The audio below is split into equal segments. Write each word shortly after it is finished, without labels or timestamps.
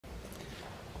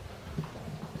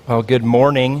Well, good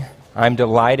morning. I'm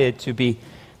delighted to be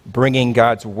bringing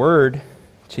God's Word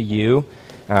to you.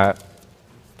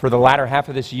 For the latter half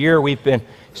of this year, we've been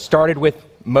started with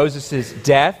Moses'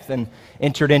 death and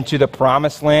entered into the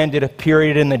Promised Land, did a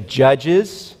period in the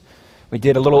Judges. We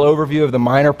did a little overview of the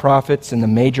minor prophets and the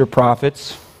major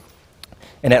prophets.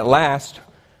 And at last,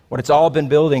 what it's all been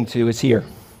building to is here.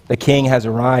 The King has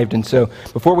arrived. And so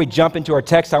before we jump into our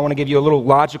text, I want to give you a little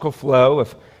logical flow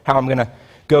of how I'm going to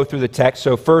go through the text.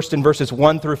 So first, in verses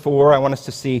 1 through 4, I want us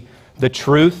to see the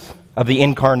truth of the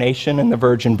incarnation and the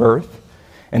virgin birth.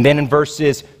 And then in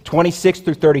verses 26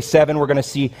 through 37, we're going to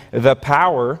see the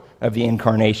power of the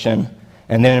incarnation.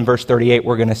 And then in verse 38,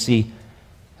 we're going to see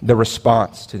the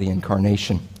response to the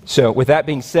incarnation. So with that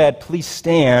being said, please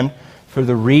stand for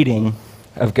the reading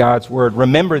of God's Word.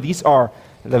 Remember, these are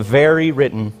the very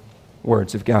written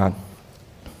words of God.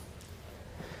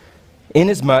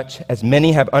 Inasmuch as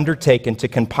many have undertaken to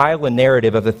compile a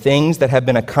narrative of the things that have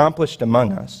been accomplished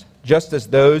among us, just as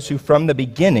those who from the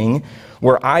beginning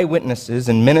were eyewitnesses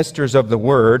and ministers of the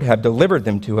word have delivered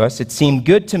them to us, it seemed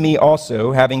good to me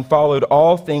also, having followed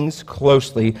all things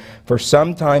closely for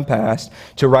some time past,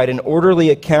 to write an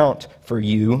orderly account for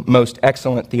you, most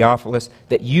excellent Theophilus,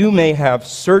 that you may have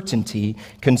certainty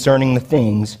concerning the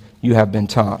things you have been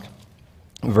taught.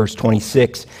 Verse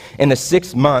 26, in the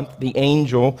 6th month, the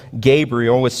angel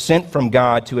Gabriel was sent from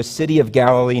God to a city of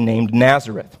Galilee named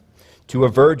Nazareth, to a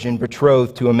virgin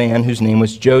betrothed to a man whose name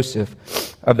was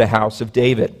Joseph, of the house of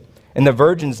David. And the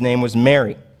virgin's name was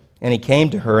Mary. And he came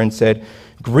to her and said,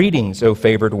 "Greetings, O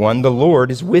favored one, the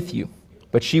Lord is with you."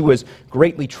 But she was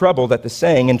greatly troubled at the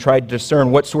saying and tried to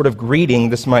discern what sort of greeting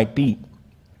this might be.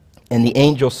 And the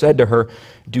angel said to her,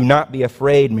 "Do not be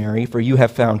afraid, Mary, for you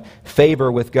have found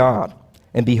favor with God.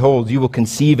 And behold, you will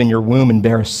conceive in your womb and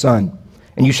bear a son,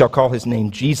 and you shall call his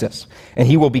name Jesus. And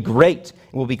he will be great,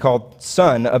 and will be called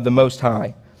Son of the Most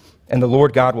High. And the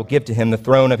Lord God will give to him the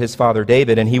throne of his father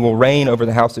David, and he will reign over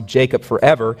the house of Jacob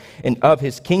forever, and of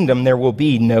his kingdom there will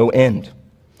be no end."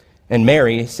 And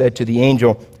Mary said to the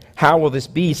angel, "How will this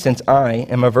be, since I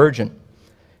am a virgin?"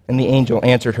 And the angel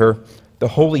answered her, "The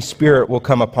Holy Spirit will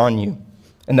come upon you,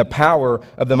 and the power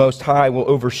of the Most High will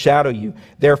overshadow you.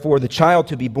 Therefore, the child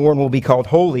to be born will be called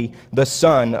Holy, the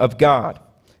Son of God.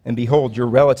 And behold, your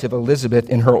relative Elizabeth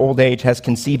in her old age has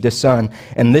conceived a son,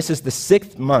 and this is the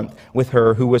 6th month with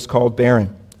her who was called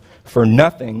barren. For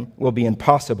nothing will be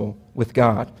impossible with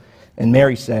God." And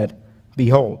Mary said,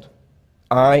 "Behold,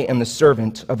 I am the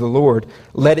servant of the Lord.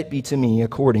 Let it be to me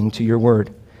according to your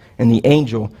word." And the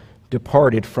angel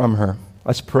departed from her.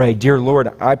 Let's pray. Dear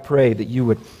Lord, I pray that you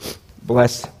would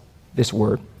bless this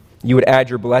word. You would add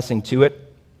your blessing to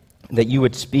it, that you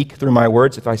would speak through my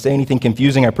words. If I say anything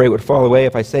confusing, I pray it would fall away.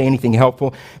 If I say anything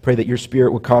helpful, pray that your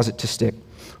Spirit would cause it to stick.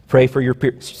 Pray for your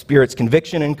Spirit's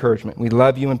conviction and encouragement. We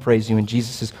love you and praise you. In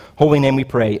Jesus' holy name we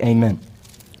pray. Amen.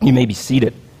 You may be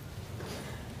seated.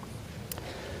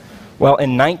 Well,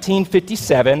 in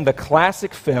 1957, the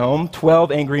classic film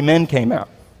 12 Angry Men came out.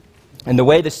 And the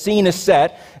way the scene is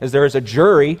set is there is a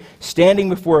jury standing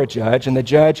before a judge, and the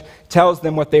judge tells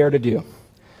them what they are to do.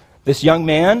 This young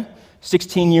man,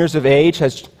 16 years of age,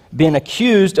 has been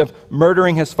accused of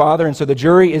murdering his father, and so the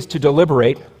jury is to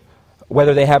deliberate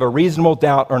whether they have a reasonable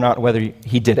doubt or not whether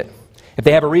he did it. If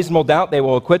they have a reasonable doubt, they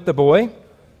will acquit the boy.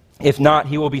 If not,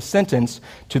 he will be sentenced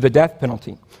to the death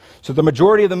penalty. So the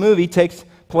majority of the movie takes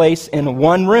place in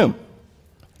one room.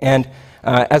 And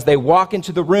as they walk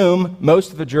into the room,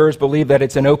 most of the jurors believe that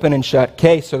it's an open and shut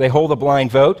case, so they hold a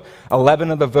blind vote. 11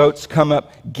 of the votes come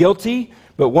up guilty,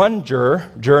 but one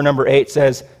juror, juror number 8,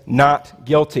 says not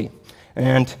guilty.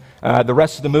 And the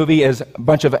rest of the movie is a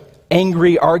bunch of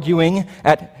angry arguing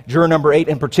at juror number 8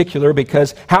 in particular,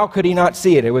 because how could he not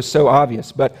see it? It was so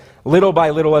obvious. But little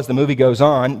by little as the movie goes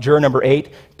on, juror number 8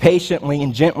 patiently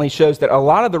and gently shows that a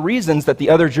lot of the reasons that the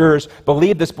other jurors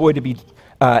believe this boy to be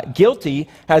guilty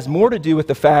has more to do with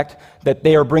the fact that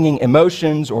they are bringing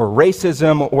emotions or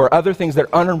racism or other things that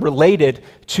are unrelated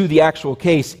to the actual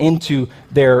case into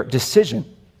their decision.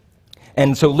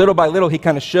 And so little by little, he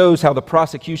kind of shows how the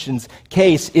prosecution's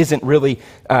case isn't really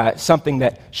something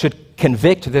that should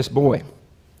convict this boy.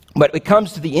 But it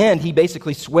comes to the end, he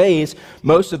basically sways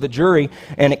most of the jury,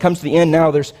 and it comes to the end now,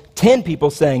 there's 10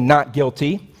 people saying not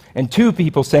guilty and 2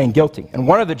 people saying guilty. And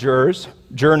one of the jurors,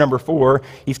 juror number 4,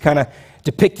 he's kind of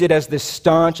depicted as this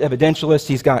staunch evidentialist.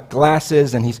 He's got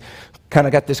glasses, and he's kind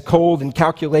of got this cold and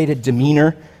calculated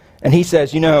demeanor. And he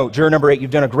says, juror number 8,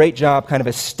 you've done a great job kind of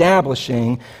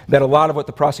establishing that a lot of what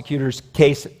the prosecutor's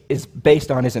case is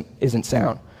based on isn't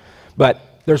sound.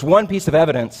 But there's one piece of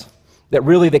evidence that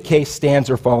really the case stands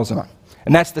or falls on.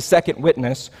 And that's the second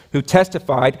witness who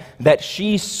testified that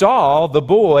she saw the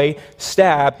boy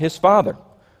stab his father.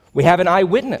 We have an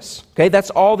eyewitness. Okay, that's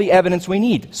all the evidence we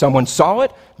need. Someone saw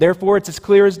it, therefore it's as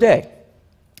clear as day.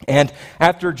 And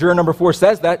after juror number 4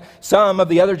 says that, some of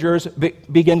the other jurors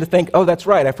begin to think, oh, that's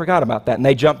right, I forgot about that. And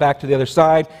they jump back to the other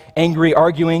side, angry,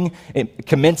 arguing. It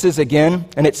commences again,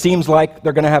 and it seems like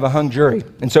they're going to have a hung jury.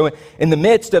 And so in the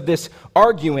midst of this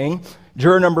arguing,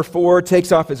 juror number 4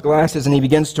 takes off his glasses and he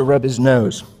begins to rub his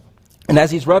nose. And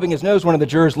as he's rubbing his nose, one of the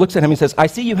jurors looks at him and says, I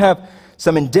see you have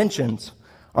some indentions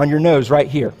on your nose right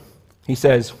here. He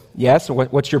says, yes, so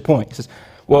what's your point? He says,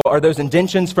 well, are those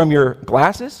indentions from your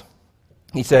glasses?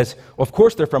 He says, well, of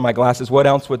course they're from my glasses. What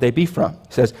else would they be from?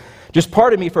 He says, just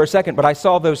pardon me for a second, but I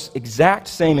saw those exact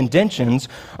same indentions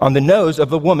on the nose of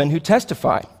the woman who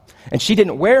testified. And she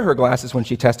didn't wear her glasses when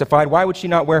she testified. Why would she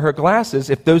not wear her glasses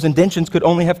if those indentions could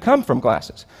only have come from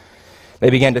glasses? They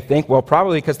began to think, well,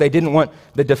 probably because they didn't want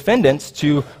the defendants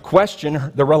to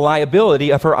question the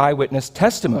reliability of her eyewitness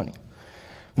testimony.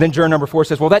 Then juror number 4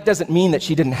 says, well, that doesn't mean that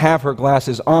she didn't have her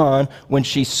glasses on when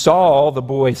she saw the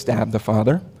boy stab the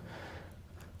father.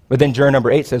 But then juror number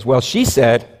 8 says, well, she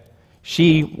said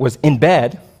she was in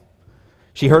bed.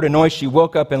 She heard a noise. She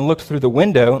woke up and looked through the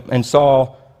window and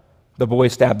saw the boy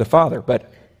stab the father.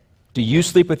 But do you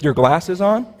sleep with your glasses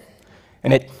on?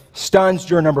 And it stuns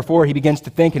juror number 4. He begins to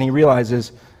think and he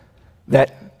realizes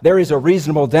that there is a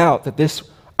reasonable doubt that this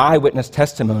eyewitness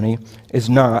testimony is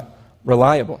not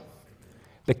reliable.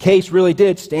 The case really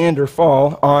did stand or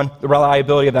fall on the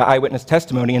reliability of the eyewitness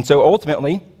testimony. And so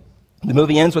ultimately, the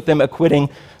movie ends with them acquitting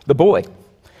the boy.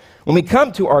 When we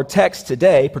come to our text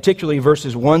today, particularly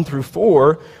verses 1 through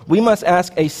 4, we must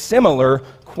ask a similar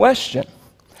question.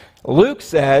 Luke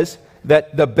says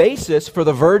that the basis for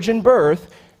the virgin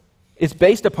birth is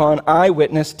based upon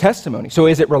eyewitness testimony. So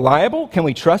is it reliable? Can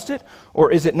we trust it?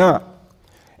 Or is it not?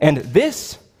 And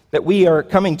this that we are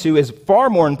coming to is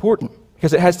far more important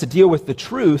because it has to deal with the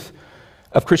truth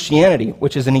of Christianity,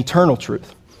 which is an eternal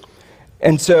truth.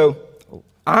 And so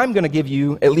I'm going to give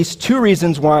you at least 2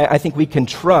 reasons why I think we can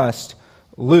trust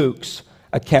Luke's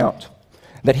account.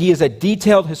 That he is a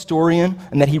detailed historian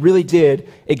and that he really did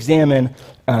examine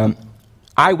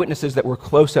eyewitnesses that were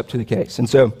close up to the case. And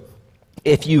so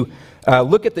if you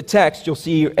look at the text, you'll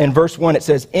see in verse 1 it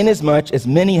says, inasmuch as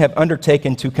many have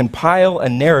undertaken to compile a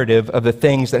narrative of the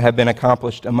things that have been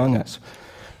accomplished among us.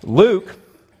 Luke,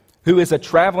 who is a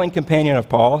traveling companion of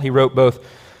Paul, he wrote both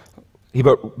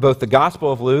the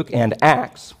Gospel of Luke and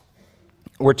Acts.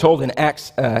 We're told in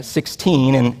Acts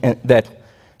 16 and that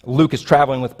Luke is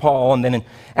traveling with Paul, and then in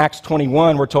Acts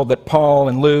 21 we're told that Paul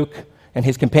and Luke and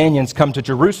his companions come to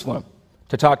Jerusalem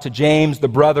to talk to James, the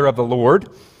brother of the Lord.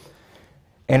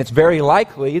 And it's very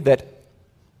likely that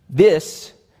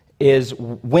this is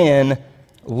when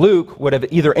Luke would have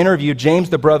either interviewed James,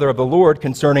 the brother of the Lord,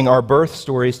 concerning our birth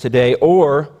stories today,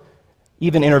 or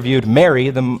even interviewed Mary,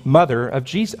 the mother of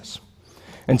Jesus.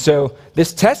 And so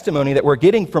this testimony that we're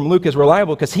getting from Luke is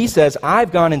reliable because he says,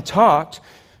 I've gone and talked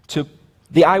to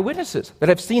the eyewitnesses that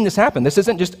have seen this happen. This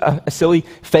isn't just a silly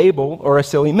fable or a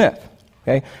silly myth.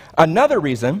 Okay? Another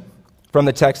reason from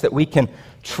the text that we can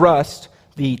trust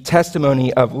the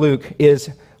testimony of Luke is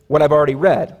what I've already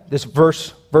read, this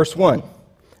verse 1.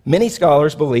 Many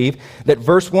scholars believe that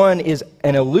verse 1 is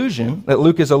an allusion, that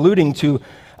Luke is alluding to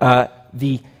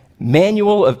the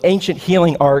manual of ancient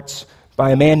healing arts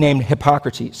by a man named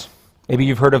Hippocrates. Maybe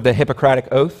you've heard of the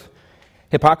Hippocratic Oath.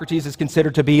 Hippocrates is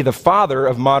considered to be the father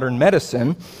of modern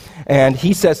medicine, and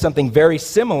he says something very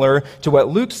similar to what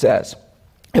Luke says.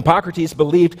 Hippocrates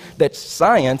believed that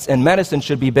science and medicine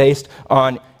should be based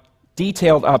on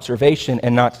detailed observation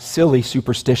and not silly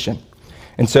superstition.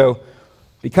 And so,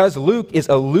 because Luke is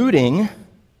alluding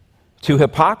to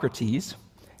Hippocrates,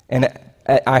 and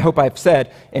I hope I've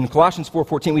said, in Colossians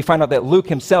 4:14, we find out that Luke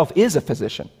himself is a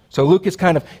physician. So Luke is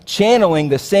kind of channeling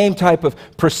the same type of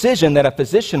precision that a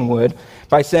physician would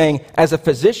by saying, as a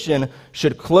physician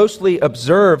should closely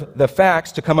observe the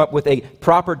facts to come up with a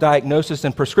proper diagnosis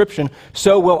and prescription,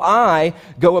 so will I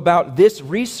go about this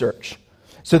research,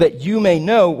 so that you may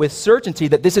know with certainty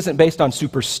that this isn't based on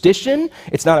superstition,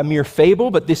 it's not a mere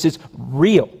fable, but this is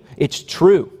real, it's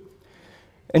true.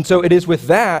 And so it is with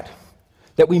that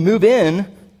we move in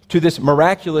to this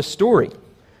miraculous story.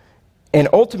 And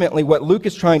ultimately what Luke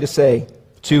is trying to say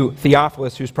to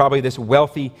Theophilus, who's probably this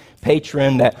wealthy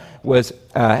patron that was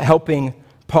helping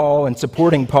Paul and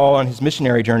supporting Paul on his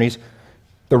missionary journeys,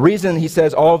 the reason he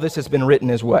says all this has been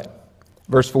written is what?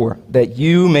 Verse 4, that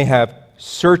you may have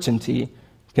certainty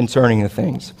concerning the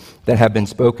things that have been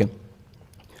spoken.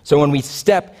 So when we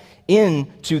step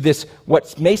into this,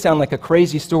 what may sound like a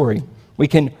crazy story, We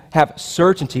can have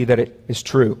certainty that it is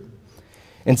true.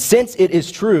 And since it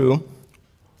is true,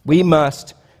 we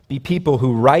must be people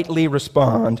who rightly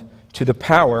respond to the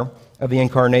power of the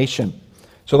incarnation.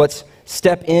 So let's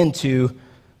step into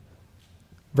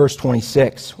verse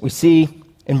 26. We see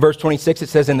in verse 26, it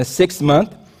says, in the 6th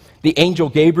month, the angel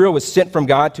Gabriel was sent from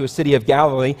God to a city of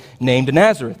Galilee named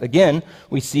Nazareth. Again,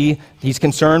 we see he's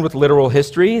concerned with literal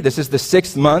history. This is the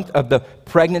 6th month of the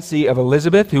pregnancy of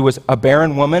Elizabeth, who was a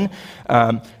barren woman,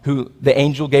 who the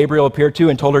angel Gabriel appeared to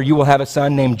and told her, you will have a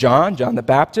son named John the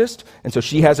Baptist. And so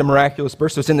she has a miraculous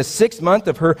birth. So it's in the 6th month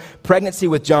of her pregnancy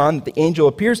with John that the angel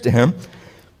appears to him.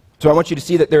 So I want you to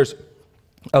see that there's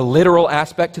a literal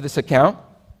aspect to this account.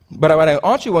 But what I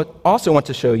also want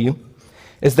to show you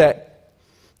is that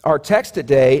our text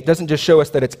today doesn't just show us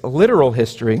that it's literal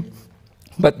history,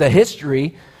 but the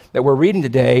history that we're reading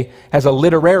today has a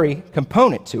literary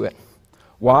component to it.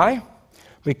 Why?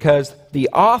 Because the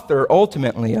author,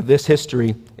 ultimately, of this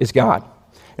history is God.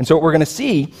 And so what we're going to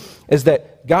see is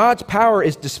that God's power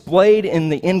is displayed in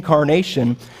the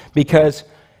incarnation because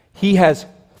he has,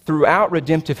 throughout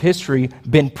redemptive history,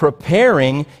 been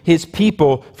preparing his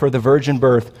people for the virgin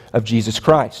birth of Jesus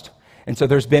Christ. And so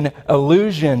there's been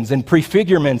allusions and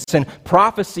prefigurements and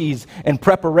prophecies and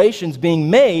preparations being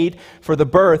made for the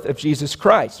birth of Jesus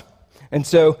Christ. And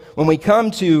so when we come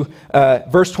to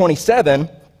verse 27,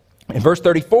 and verse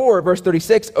 34, verse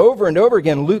 36, over and over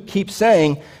again, Luke keeps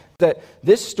saying that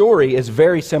this story is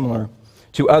very similar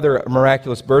to other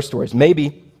miraculous birth stories.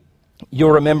 Maybe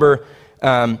you'll remember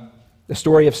the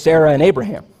story of Sarah and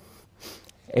Abraham.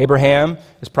 Abraham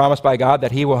is promised by God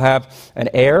that he will have an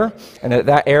heir, and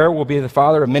that heir will be the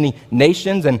father of many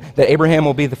nations, and that Abraham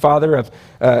will be the father of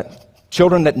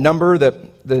children that number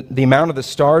the amount of the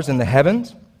stars in the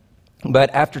heavens.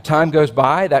 But after time goes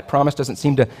by, that promise doesn't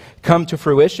seem to come to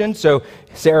fruition. So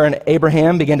Sarah and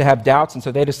Abraham begin to have doubts, and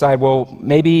so they decide, well,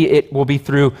 maybe it will be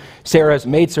through Sarah's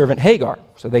maidservant Hagar.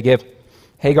 So they give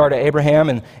Hagar to Abraham,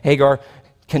 and Hagar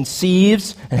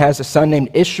conceives and has a son named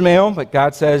Ishmael, but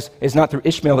God says it's not through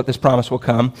Ishmael that this promise will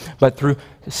come, but through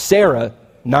Sarah,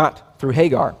 not through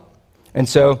Hagar. And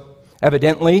so,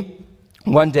 evidently,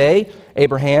 one day,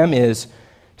 Abraham is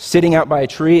sitting out by a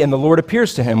tree, and the Lord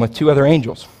appears to him with 2 other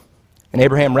angels. And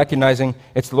Abraham, recognizing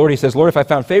it's the Lord, he says, Lord, if I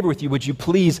found favor with you, would you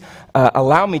please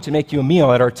allow me to make you a meal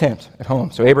at our tent at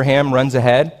home? So Abraham runs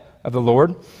ahead of the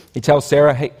Lord. He tells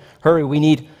Sarah, hey, hurry, we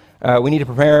need to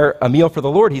prepare a meal for the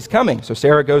Lord. He's coming. So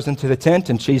Sarah goes into the tent,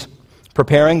 and she's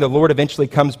preparing. The Lord eventually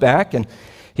comes back, and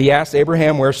he asks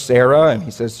Abraham, where's Sarah? And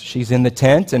he says, she's in the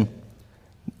tent. And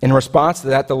in response to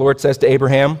that, the Lord says to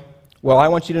Abraham, well, I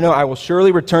want you to know I will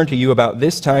surely return to you about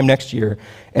this time next year,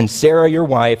 and Sarah, your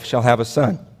wife, shall have a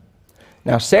son.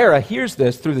 Now, Sarah hears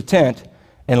this through the tent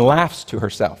and laughs to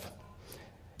herself.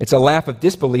 It's a laugh of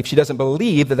disbelief. She doesn't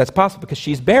believe that that's possible because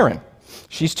she's barren.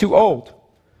 She's too old.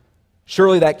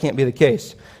 Surely that can't be the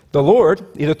case. The Lord,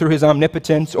 either through his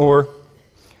omnipotence or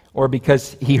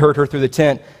because he heard her through the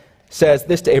tent, says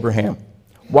this to Abraham,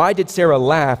 why did Sarah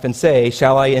laugh and say,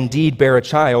 shall I indeed bear a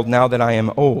child now that I am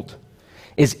old?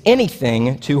 Is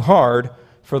anything too hard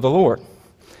for the Lord?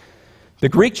 The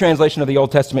Greek translation of the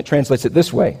Old Testament translates it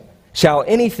this way, shall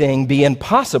anything be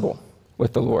impossible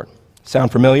with the Lord?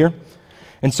 Sound familiar?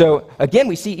 And so, again,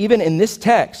 we see even in this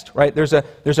text, right, there's a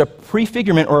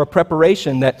prefigurement or a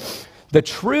preparation that the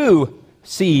true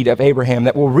seed of Abraham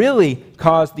that will really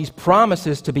cause these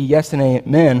promises to be yes and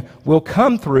amen will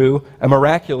come through a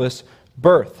miraculous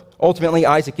birth. Ultimately,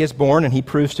 Isaac is born, and he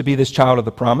proves to be this child of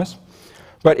the promise.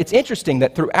 But it's interesting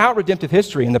that throughout redemptive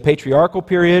history, in the patriarchal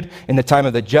period, in the time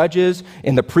of the judges,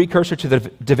 in the precursor to the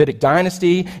Davidic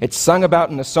dynasty, it's sung about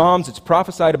in the Psalms, it's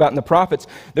prophesied about in the prophets,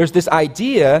 there's this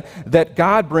idea that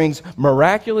God brings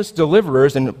miraculous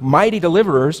deliverers and mighty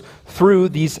deliverers through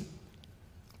these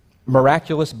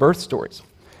miraculous birth stories.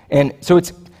 And so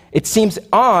it seems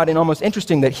odd and almost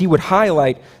interesting that he would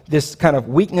highlight this kind of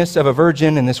weakness of a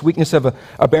virgin and this weakness of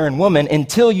a barren woman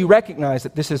until you recognize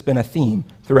that this has been a theme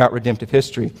throughout redemptive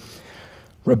history.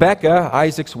 Rebekah,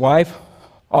 Isaac's wife,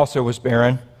 also was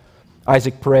barren.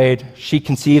 Isaac prayed. She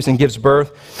conceives and gives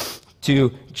birth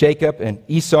to Jacob and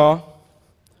Esau.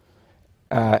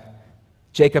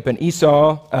 Jacob and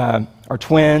Esau are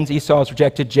twins. Esau is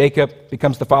rejected. Jacob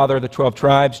becomes the father of the 12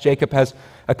 tribes. Jacob has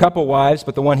a couple wives,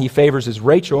 but the one he favors is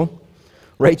Rachel.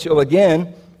 Rachel,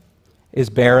 again, is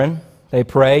barren. They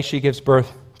pray. She gives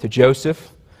birth to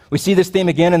Joseph. We see this theme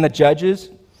again in the Judges.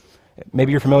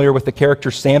 Maybe you're familiar with the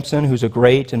character Samson, who's a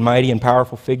great and mighty and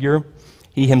powerful figure.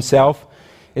 He himself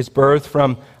is birthed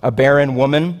from a barren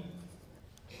woman.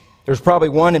 There's probably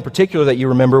one in particular that you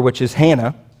remember, which is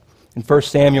Hannah. In 1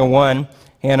 Samuel 1,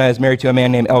 Hannah is married to a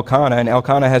man named Elkanah, and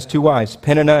Elkanah has two wives,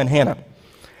 Peninnah and Hannah.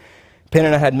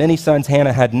 Peninnah had many sons,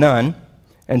 Hannah had none,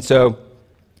 and so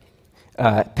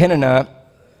Peninnah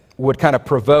would kind of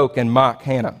provoke and mock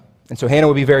Hannah. And so Hannah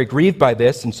would be very grieved by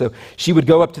this, and so she would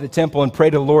go up to the temple and pray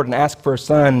to the Lord and ask for a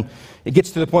son. It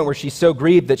gets to the point where she's so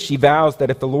grieved that she vows that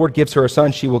if the Lord gives her a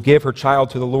son, she will give her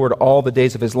child to the Lord all the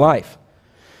days of his life.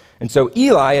 And so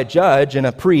Eli, a judge and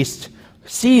a priest,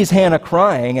 sees Hannah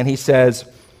crying, and he says,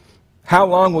 "How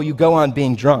long will you go on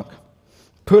being drunk?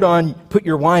 Put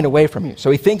your wine away from you."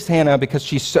 So he thinks Hannah, because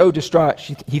she's so distraught,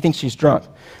 he thinks she's drunk.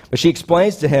 But she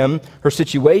explains to him her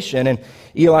situation, and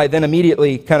Eli then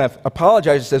immediately kind of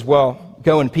apologizes, says, "Well,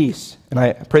 go in peace, and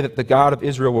I pray that the God of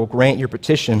Israel will grant your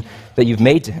petition that you've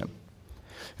made to him."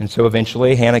 And so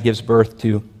eventually Hannah gives birth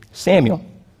to Samuel.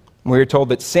 We are told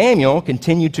that Samuel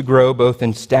continued to grow both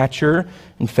in stature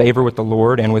and favor with the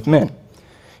Lord and with men.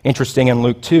 Interesting, in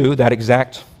Luke 2,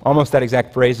 almost that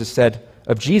exact phrase is said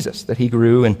of Jesus, that he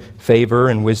grew in favor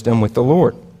and wisdom with the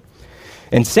Lord.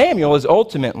 And Samuel is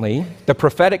ultimately the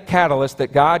prophetic catalyst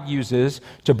that God uses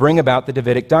to bring about the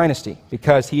Davidic dynasty,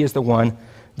 because he is the one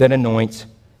that anoints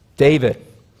David.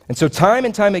 And so time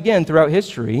and time again throughout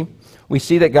history, we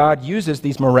see that God uses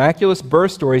these miraculous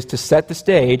birth stories to set the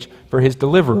stage for his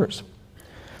deliverers.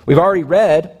 We've already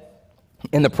read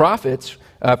in the prophets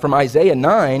from Isaiah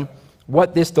 9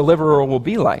 what this deliverer will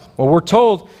be like. Well, we're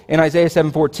told in Isaiah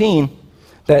 7:14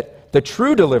 that the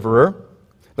true deliverer,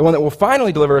 the one that will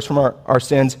finally deliver us from our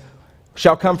sins,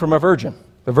 shall come from a virgin.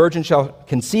 The virgin shall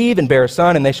conceive and bear a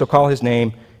son, and they shall call his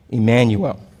name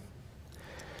Emmanuel.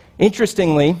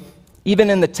 Interestingly, even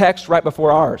in the text right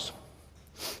before ours,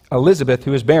 Elizabeth,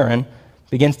 who is barren,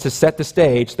 begins to set the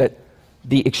stage that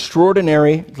the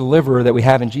extraordinary deliverer that we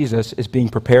have in Jesus is being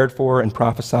prepared for and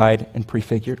prophesied and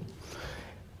prefigured.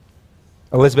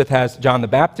 Elizabeth has John the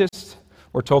Baptist.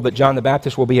 We're told that John the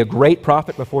Baptist will be a great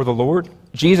prophet before the Lord.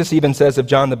 Jesus even says of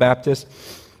John the Baptist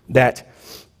that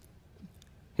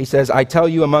he says, "I tell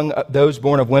you, among those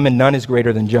born of women, none is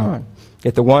greater than John.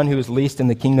 Yet the one who is least in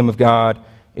the kingdom of God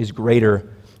is greater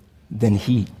than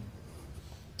he."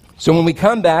 So when we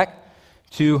come back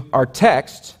to our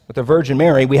text with the Virgin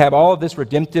Mary, we have all of this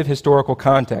redemptive historical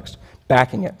context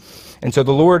backing it. And so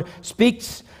the Lord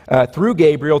speaks through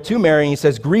Gabriel to Mary, and he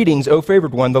says, "Greetings, O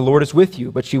favored one, the Lord is with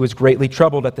you." But she was greatly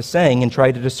troubled at the saying and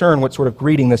tried to discern what sort of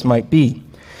greeting this might be.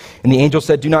 And the angel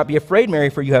said, "Do not be afraid, Mary,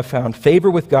 for you have found favor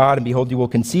with God, and behold, you will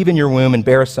conceive in your womb and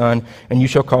bear a son, and you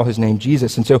shall call his name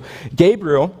Jesus." And so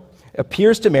Gabriel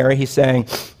appears to Mary. He's saying,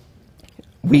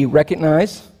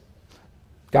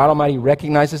 God Almighty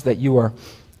recognizes that you are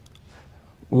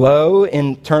low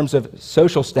in terms of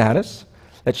social status,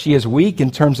 that she is weak in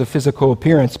terms of physical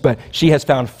appearance, but she has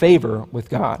found favor with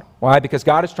God. Why? Because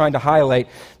God is trying to highlight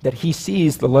that he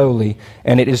sees the lowly,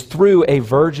 and it is through a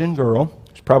virgin girl,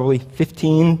 who's probably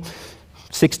 15,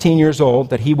 16 years old,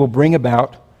 that he will bring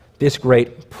about this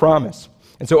great promise.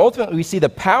 And so ultimately we see the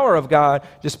power of God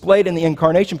displayed in the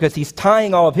incarnation, because he's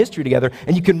tying all of history together.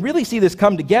 And you can really see this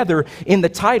come together in the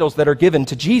titles that are given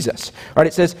to Jesus. All right,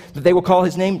 it says that they will call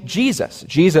his name Jesus.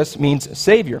 Jesus means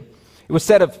Savior. It was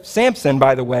said of Samson,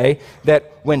 by the way,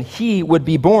 that when he would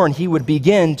be born, he would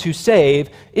begin to save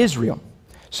Israel.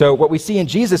 So what we see in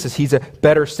Jesus is he's a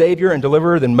better Savior and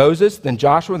deliverer than Moses, than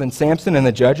Joshua, than Samson, and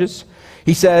the judges.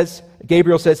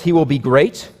 Gabriel says he will be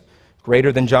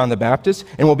greater than John the Baptist,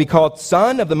 and will be called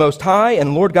Son of the Most High,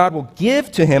 and Lord God will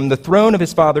give to him the throne of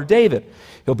his father David.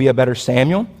 He'll be a better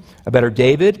Samuel, a better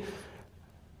David,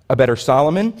 a better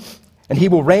Solomon, and he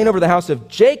will reign over the house of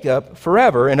Jacob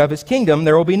forever, and of his kingdom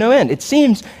there will be no end. It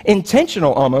seems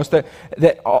intentional almost that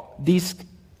these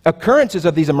occurrences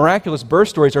of these miraculous birth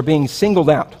stories are being singled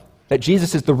out, that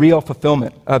Jesus is the real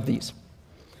fulfillment of these.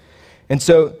 And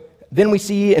so then we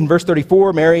see in verse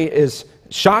 34, Mary is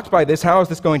shocked by this. How is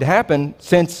this going to happen,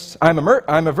 since I'm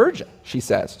a virgin, she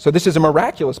says. So this is a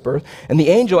miraculous birth. And the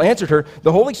angel answered her,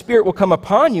 "The Holy Spirit will come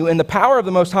upon you, and the power of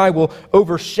the Most High will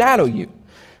overshadow you.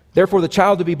 Therefore the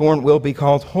child to be born will be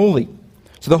called holy."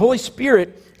 So the Holy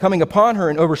Spirit coming upon her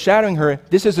and overshadowing her,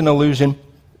 this is an allusion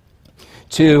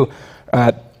to,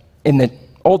 in the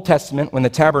Old Testament, when the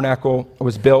tabernacle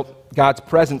was built, God's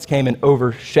presence came and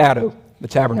overshadowed the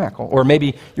tabernacle. Or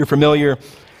maybe you're familiar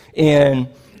in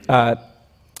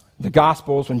the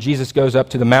Gospels, when Jesus goes up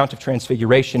to the Mount of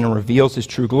Transfiguration and reveals his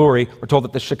true glory, we're told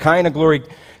that the Shekinah glory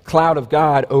cloud of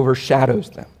God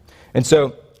overshadows them. And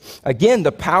so, again,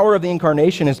 the power of the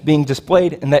incarnation is being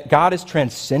displayed in that God is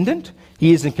transcendent.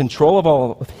 He is in control of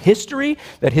all of history,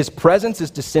 that his presence is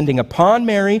descending upon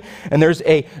Mary, and there's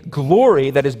a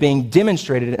glory that is being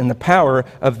demonstrated in the power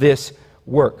of this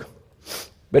work.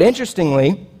 But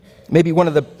interestingly, maybe one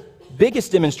of the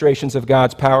biggest demonstrations of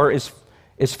God's power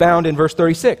is found in verse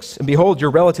 36. And behold,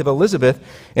 your relative Elizabeth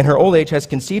in her old age has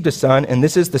conceived a son, and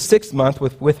this is the 6th month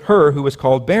with her who was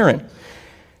called barren.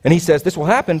 And he says, this will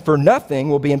happen, for nothing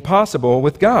will be impossible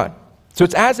with God. So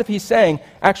it's as if he's saying,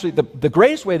 actually, the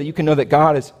greatest way that you can know that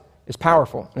God is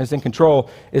powerful and is in control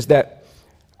is that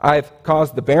I've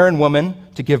caused the barren woman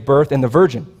to give birth and the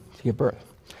virgin to give birth.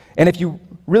 And if you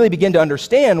really begin to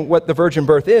understand what the virgin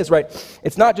birth is, right,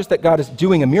 it's not just that God is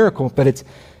doing a miracle, but it's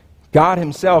God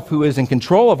himself, who is in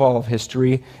control of all of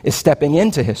history, is stepping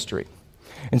into history.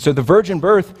 And so the virgin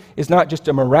birth is not just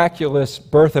a miraculous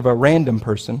birth of a random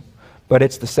person, but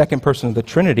it's the second person of the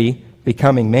Trinity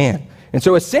becoming man. And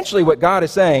so essentially what God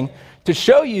is saying, to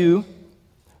show you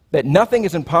that nothing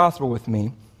is impossible with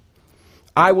me,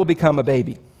 I will become a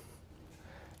baby.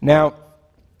 Now,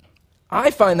 I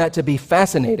find that to be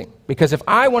fascinating, because if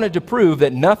I wanted to prove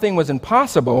that nothing was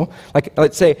impossible, like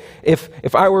let's say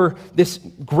if I were this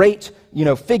great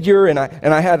figure and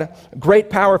I had great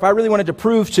power, if I really wanted to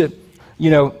prove to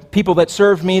people that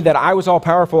served me that I was all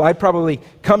powerful, I'd probably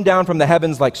come down from the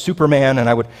heavens like Superman, and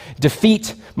I would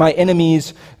defeat my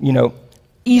enemies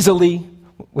easily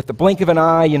with the blink of an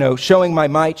eye, showing my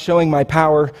might, showing my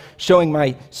power, showing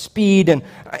my speed, and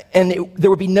there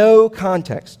would be no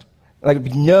context. There would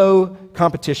be no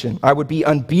competition. I would be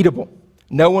unbeatable.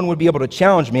 No one would be able to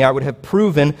challenge me. I would have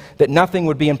proven that nothing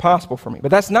would be impossible for me. But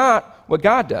that's not what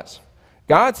God does.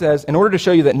 God says, in order to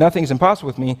show you that nothing is impossible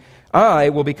with me, I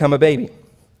will become a baby.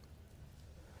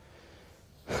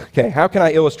 Okay, how can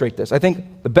I illustrate this? I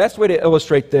think the best way to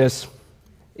illustrate this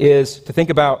is to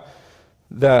think about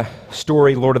the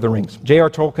story Lord of the Rings. J.R.R.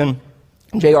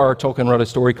 Tolkien wrote a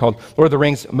story called Lord of the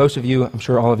Rings. Most of you, I'm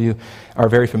sure all of you, are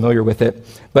very familiar with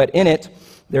it. But in it,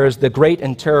 there is the great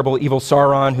and terrible evil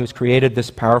Sauron, who's created this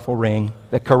powerful ring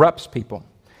that corrupts people.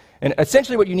 And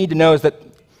essentially what you need to know is that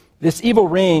this evil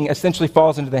ring essentially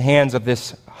falls into the hands of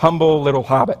this humble little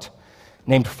hobbit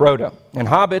named Frodo. And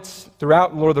hobbits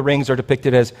throughout Lord of the Rings are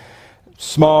depicted as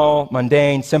small,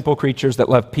 mundane, simple creatures that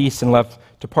love peace and love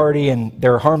to party, and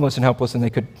they're harmless and helpless, and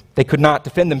they could not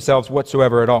defend themselves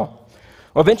whatsoever at all.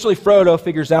 Well, eventually Frodo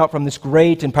figures out from this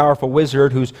great and powerful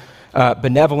wizard who's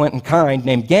benevolent and kind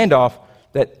named Gandalf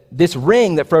that this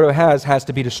ring that Frodo has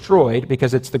to be destroyed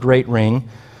because it's the great ring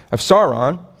of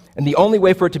Sauron. And the only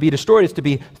way for it to be destroyed is to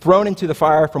be thrown into the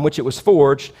fire from which it was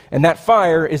forged. And that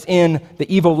fire is in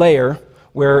the evil lair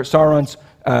where Sauron's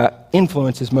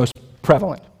influence is most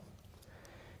prevalent.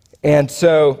 And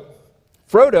so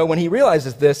Frodo, when he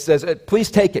realizes this, says,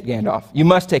 please take it, Gandalf. You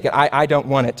must take it. I don't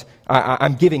want it.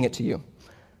 I'm giving it to you.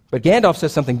 But Gandalf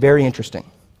says something very interesting.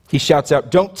 He shouts out,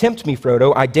 don't tempt me,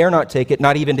 Frodo. I dare not take it,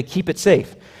 not even to keep it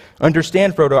safe.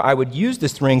 Understand, Frodo, I would use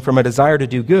this ring from a desire to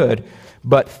do good,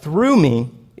 but through me,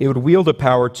 it would wield a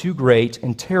power too great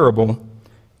and terrible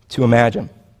to imagine.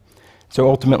 So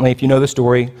ultimately, if you know the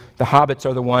story, the hobbits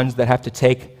are the ones that have to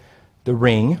take the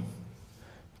ring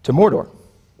to Mordor.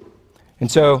 And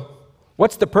so,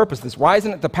 what's the purpose of this? Why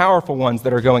isn't it the powerful ones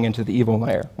that are going into the evil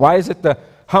lair? Why is it the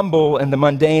humble and the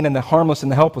mundane and the harmless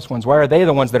and the helpless ones? Why are they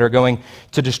the ones that are going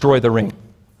to destroy the ring?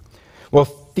 Well,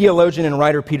 theologian and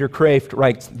writer Peter Kraft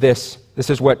writes this. This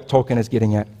is what Tolkien is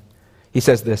getting at. He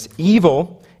says this: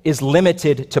 evil is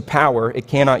limited to power. It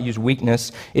cannot use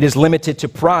weakness. It is limited to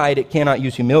pride. It cannot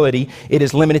use humility. It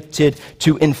is limited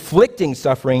to inflicting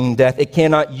suffering and death. It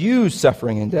cannot use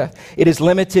suffering and death. It is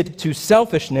limited to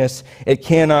selfishness. It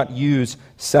cannot use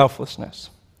selflessness.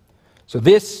 So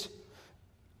this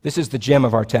is the gem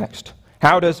of our text.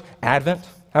 How does Advent,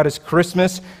 how does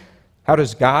Christmas, how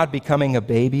does God becoming a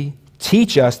baby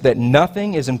teach us that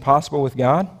nothing is impossible with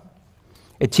God?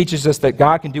 It teaches us that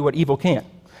God can do what evil can't.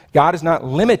 God is not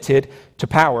limited to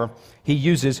power. He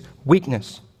uses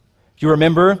weakness. Do you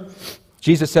remember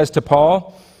Jesus says to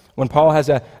Paul, when Paul has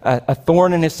a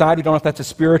thorn in his side, we don't know if that's a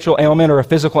spiritual ailment or a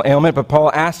physical ailment, but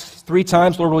Paul asks 3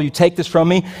 times, Lord, will you take this from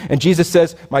me? And Jesus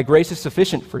says, my grace is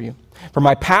sufficient for you, for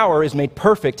my power is made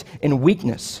perfect in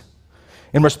weakness.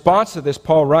 In response to this,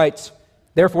 Paul writes,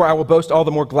 therefore I will boast all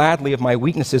the more gladly of my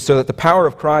weaknesses, so that the power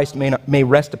of Christ may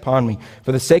rest upon me.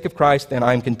 For the sake of Christ, then,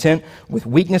 I am content with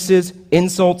weaknesses,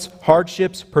 insults,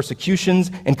 hardships, persecutions,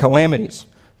 and calamities.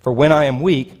 For when I am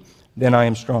weak, then I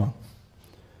am strong.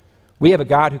 We have a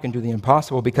God who can do the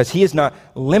impossible because he is not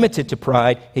limited to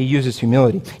pride, he uses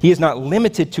humility. He is not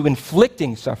limited to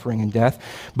inflicting suffering and death,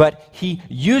 but he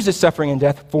uses suffering and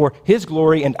death for his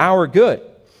glory and our good.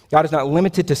 God is not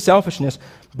limited to selfishness,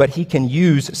 but he can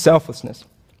use selflessness.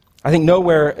 I think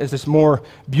nowhere is this more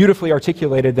beautifully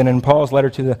articulated than in Paul's letter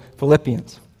to the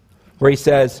Philippians, where he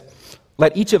says,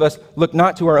 let each of us look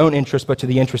not to our own interests, but to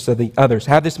the interests of the others.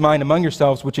 Have this mind among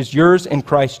yourselves, which is yours in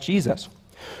Christ Jesus,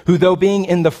 who, though being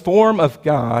in the form of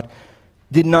God,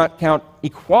 did not count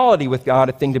equality with God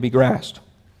a thing to be grasped.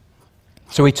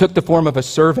 So he took the form of a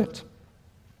servant,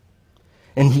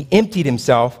 and he emptied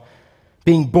himself,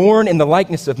 being born in the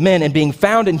likeness of men, and being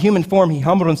found in human form, he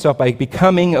humbled himself by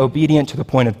becoming obedient to the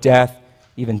point of death,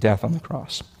 even death on the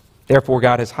cross. Therefore,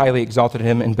 God has highly exalted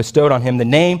him and bestowed on him the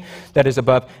name that is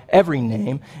above every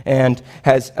name, and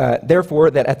has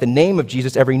therefore that at the name of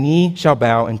Jesus every knee shall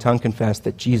bow and tongue confess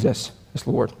that Jesus is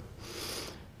Lord.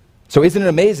 So isn't it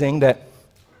amazing that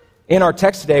in our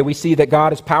text today we see that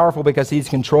God is powerful because he's in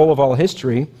control of all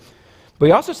history, but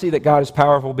we also see that God is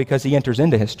powerful because he enters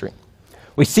into history.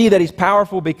 We see that he's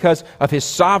powerful because of his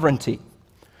sovereignty,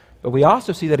 but we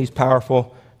also see that he's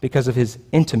powerful because of his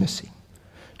intimacy.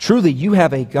 Truly, you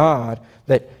have a God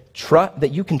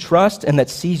that you can trust and that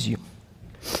sees you.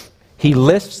 He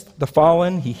lifts the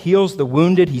fallen, he heals the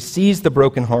wounded, he sees the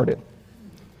brokenhearted.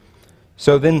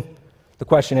 So then the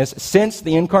question is, since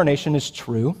the incarnation is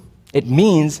true, it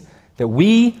means that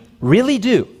we really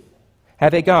do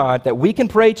have a God that we can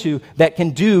pray to that can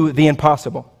do the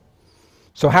impossible.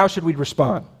 So how should we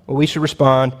respond? Well, we should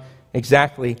respond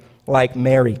exactly like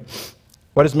Mary.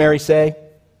 What does Mary say?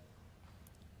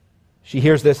 She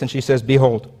hears this and she says,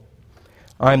 "Behold,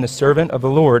 I am the servant of the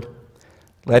Lord.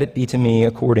 Let it be to me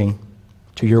according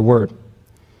to your word."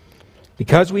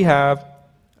 Because we have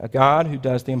a God who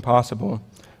does the impossible,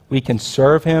 we can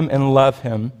serve him and love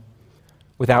him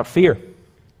without fear.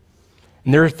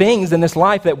 And there are things in this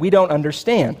life that we don't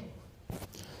understand.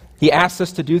 He asks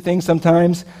us to do things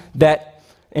sometimes that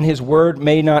in his word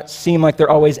may not seem like they're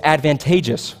always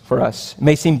advantageous for us. It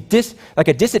may seem like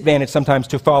a disadvantage sometimes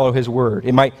to follow his word.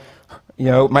 It might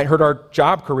hurt our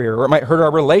job career, or it might hurt our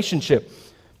relationship.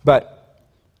 But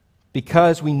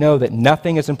because we know that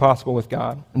nothing is impossible with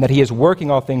God and that he is working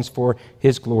all things for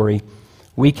his glory,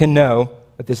 we can know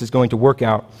that this is going to work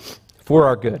out for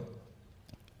our good.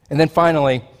 And then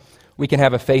finally, we can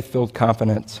have a faith-filled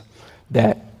confidence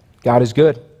that God is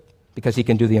good because he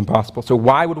can do the impossible. So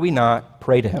why would we not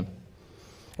pray to him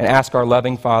and ask our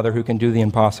loving Father who can do the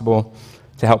impossible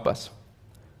to help us?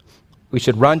 We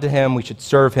should run to him, we should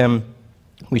serve him,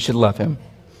 we should love him.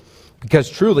 Because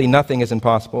truly nothing is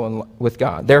impossible with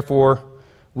God. Therefore,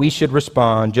 we should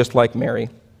respond just like Mary,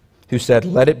 who said,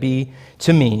 "Let it be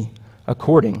to me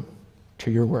according to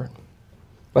your word."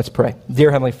 Let's pray.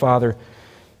 Dear Heavenly Father,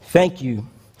 thank you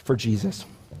for Jesus.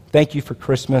 Thank you for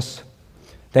Christmas.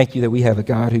 Thank you that we have a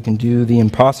God who can do the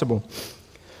impossible.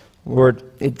 Lord,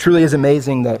 it truly is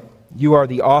amazing that you are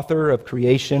the author of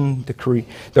creation,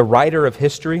 the writer of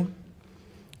history,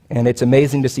 and it's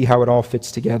amazing to see how it all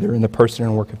fits together in the person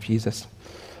and work of Jesus.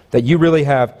 That you really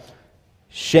have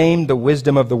shamed the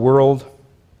wisdom of the world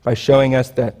by showing us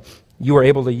that you are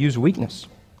able to use weakness,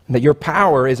 and that your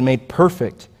power is made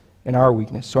perfect in our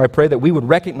weakness. So I pray that we would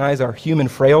recognize our human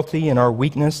frailty and our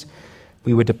weakness.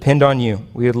 We would depend on you.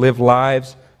 We would live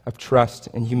lives of trust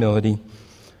and humility.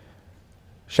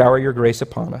 Shower your grace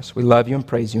upon us. We love you and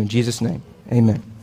praise you. In Jesus' name, amen.